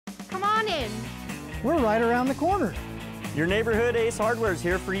in. We're right around the corner. Your neighborhood Ace Hardware is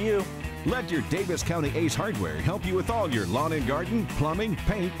here for you. Let your Davis County Ace Hardware help you with all your lawn and garden, plumbing,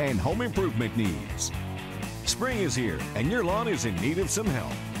 paint, and home improvement needs. Spring is here, and your lawn is in need of some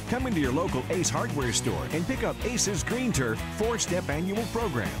help. Come into your local Ace Hardware store and pick up Ace's Green Turf 4-step annual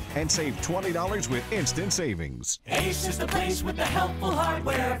program and save $20 with instant savings. Ace is the place with the helpful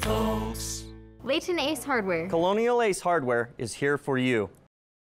hardware, folks. Layton Ace Hardware. Colonial Ace Hardware is here for you.